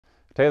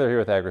Taylor here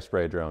with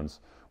Agri Drones.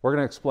 We're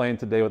going to explain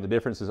today what the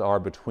differences are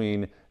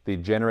between the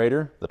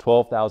generator, the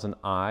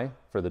 12,000i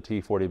for the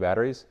T40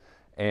 batteries,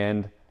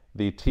 and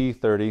the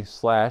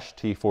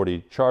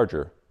T30/T40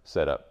 charger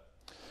setup.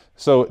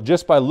 So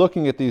just by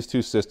looking at these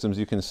two systems,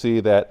 you can see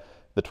that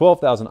the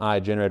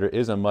 12,000i generator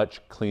is a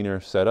much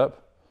cleaner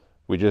setup.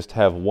 We just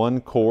have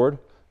one cord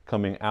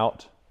coming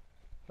out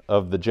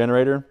of the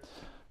generator,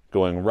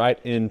 going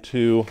right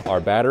into our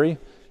battery,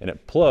 and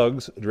it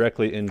plugs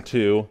directly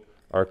into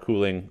our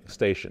cooling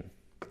station.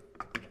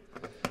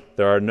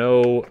 There are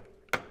no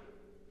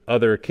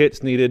other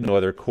kits needed, no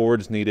other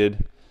cords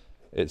needed.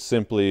 It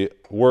simply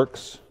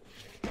works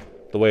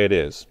the way it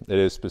is. It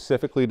is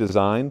specifically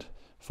designed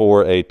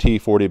for a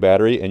T40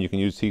 battery, and you can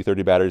use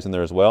T30 batteries in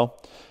there as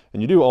well.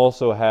 And you do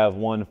also have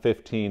one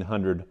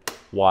 1500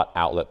 watt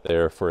outlet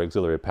there for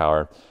auxiliary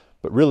power.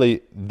 But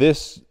really,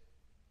 this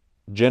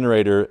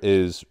generator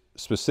is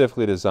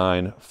specifically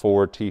designed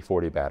for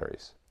T40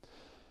 batteries.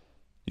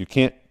 You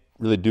can't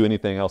really do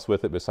anything else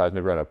with it besides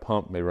maybe run a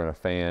pump, maybe run a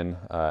fan,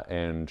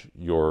 and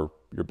your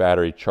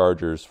battery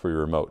chargers for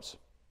your remotes.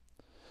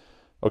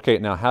 Okay,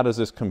 now how does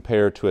this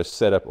compare to a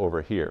setup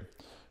over here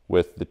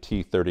with the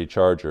T30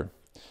 charger?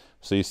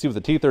 So you see with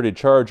the T30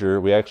 charger,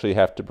 we actually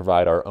have to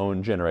provide our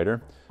own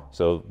generator.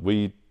 So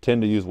we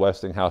tend to use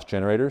Westinghouse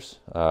generators.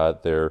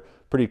 They're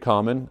pretty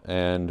common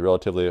and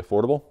relatively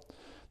affordable.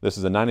 This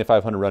is a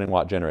 9500 running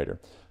watt generator.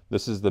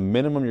 This is the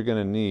minimum you're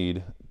going to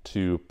need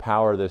to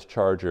power this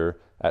charger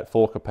at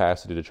full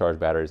capacity to charge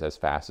batteries as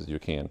fast as you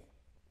can.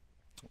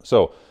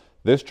 So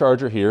this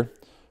charger here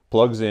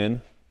plugs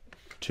in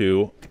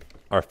to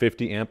our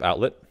 50 amp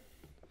outlet.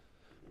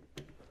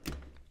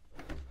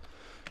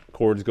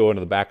 Cords go into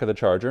the back of the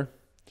charger.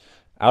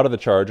 Out of the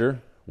charger,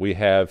 we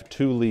have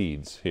two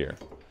leads here.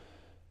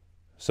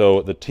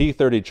 So the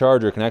T30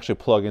 charger can actually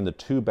plug into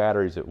two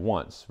batteries at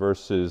once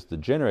versus the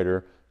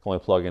generator can only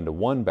plug into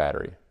one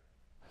battery.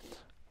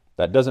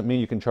 That doesn't mean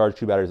you can charge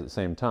two batteries at the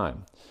same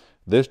time.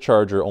 This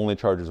charger only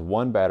charges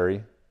one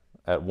battery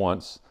at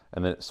once,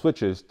 and then it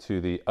switches to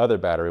the other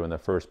battery when the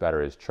first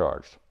battery is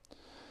charged.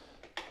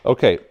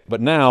 Okay, but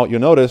now you'll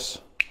notice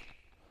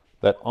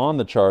that on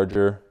the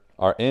charger,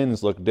 our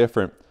ends look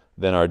different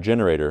than our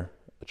generator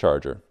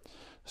charger.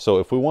 So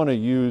if we want to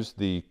use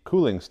the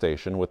cooling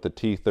station with the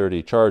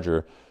T30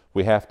 charger,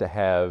 we have to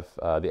have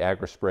the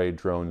Agras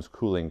Drones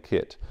cooling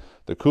kit.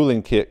 The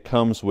cooling kit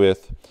comes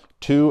with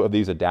two of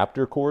these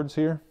adapter cords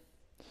here,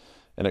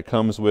 and it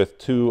comes with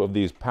two of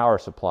these power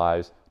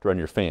supplies to run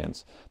your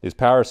fans. These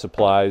power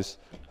supplies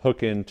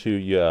hook into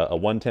a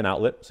 110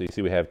 outlet. So you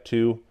see we have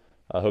two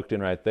hooked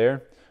in right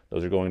there.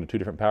 Those are going to two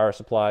different power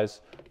supplies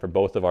for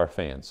both of our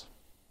fans.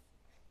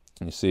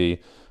 And you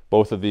see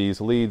both of these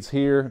leads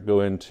here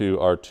go into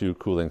our two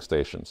cooling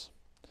stations.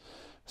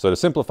 So to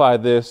simplify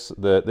this,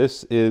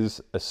 this is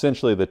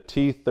essentially the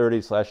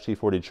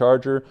T30/T40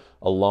 charger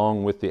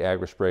along with the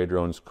Agras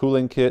Drones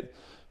cooling kit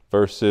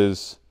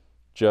versus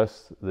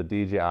just the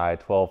DJI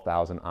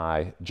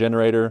 12,000i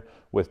generator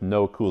with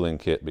no cooling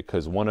kit,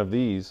 because one of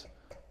these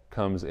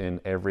comes in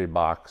every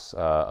box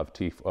with a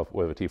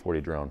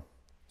T40 drone.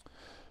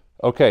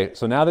 Okay,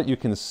 so now that you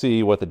can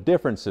see what the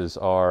differences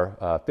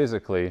are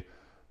physically,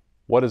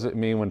 what does it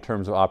mean in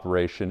terms of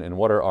operation, and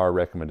what are our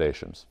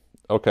recommendations?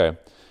 Okay,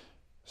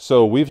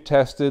 so we've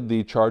tested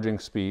the charging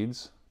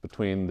speeds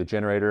between the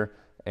generator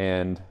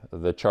and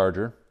the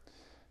charger,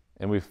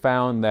 and we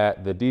found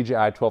that the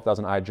DJI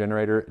 12,000i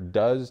generator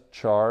does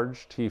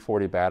charge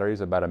T40 batteries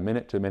about a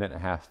minute to a minute and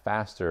a half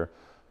faster,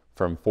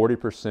 from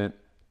 40%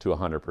 to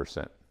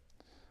 100%.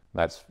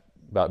 That's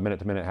about a minute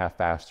to a minute and a half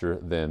faster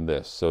than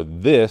this. So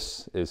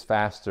this is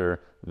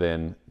faster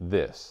than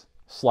this,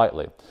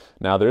 slightly.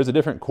 Now there is a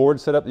different cord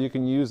setup that you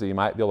can use that you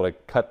might be able to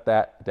cut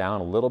that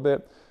down a little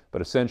bit,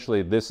 but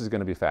essentially this is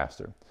going to be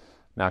faster.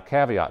 Now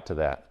caveat to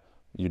that,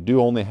 you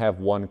do only have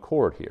one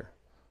cord here.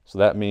 So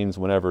that means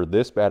whenever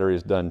this battery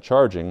is done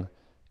charging,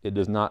 it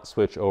does not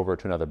switch over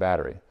to another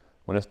battery.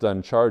 When it's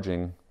done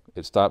charging,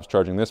 it stops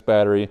charging this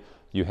battery.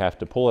 You have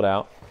to pull it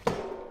out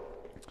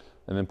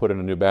and then put in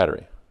a new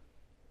battery.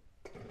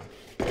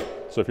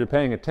 So if you're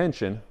paying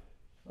attention,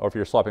 or if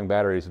you're swapping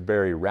batteries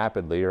very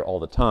rapidly or all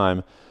the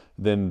time,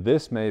 then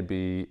this may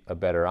be a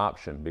better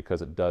option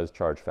because it does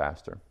charge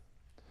faster.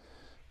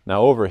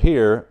 Now over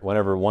here,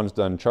 whenever one's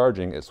done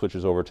charging, it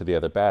switches over to the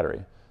other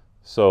battery.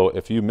 So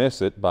if you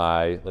miss it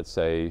by, let's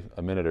say,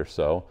 a minute or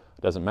so,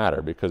 it doesn't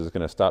matter because it's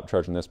going to stop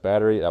charging this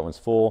battery, that one's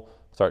full,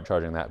 start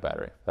charging that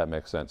battery. That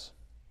makes sense.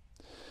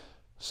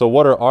 So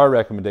what are our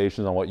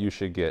recommendations on what you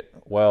should get?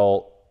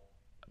 Well,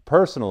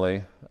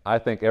 personally, I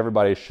think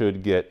everybody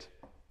should get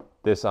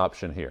this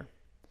option here.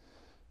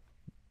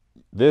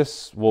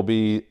 This will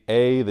be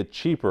the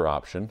cheaper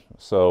option.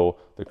 So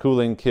the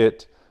cooling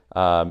kit,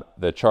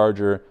 the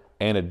charger,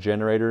 and a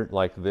generator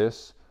like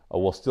this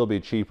will still be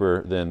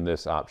cheaper than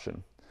this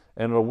option.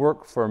 And it'll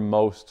work for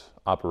most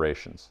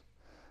operations.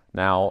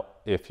 Now,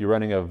 if you're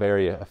running a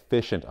very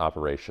efficient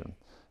operation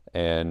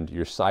and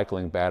you're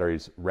cycling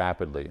batteries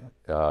rapidly,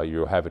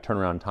 you'll have a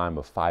turnaround time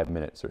of 5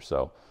 minutes or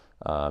so.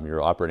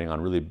 You're operating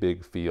on really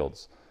big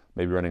fields.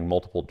 maybe running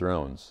multiple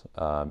drones,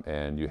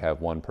 and you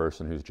have one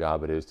person whose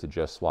job it is to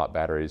just swap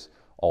batteries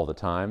all the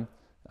time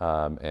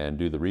and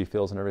do the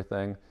refills and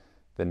everything,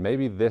 then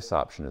maybe this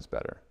option is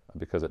better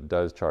because it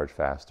does charge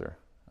faster.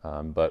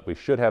 But we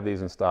should have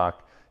these in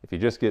stock. If you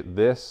just get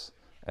this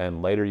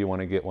and later you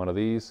want to get one of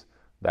these,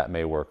 that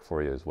may work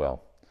for you as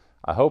well.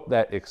 I hope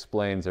that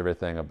explains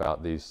everything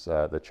about these,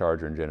 the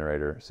charger and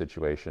generator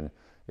situation.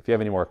 If you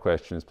have any more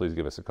questions, please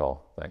give us a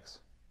call. Thanks.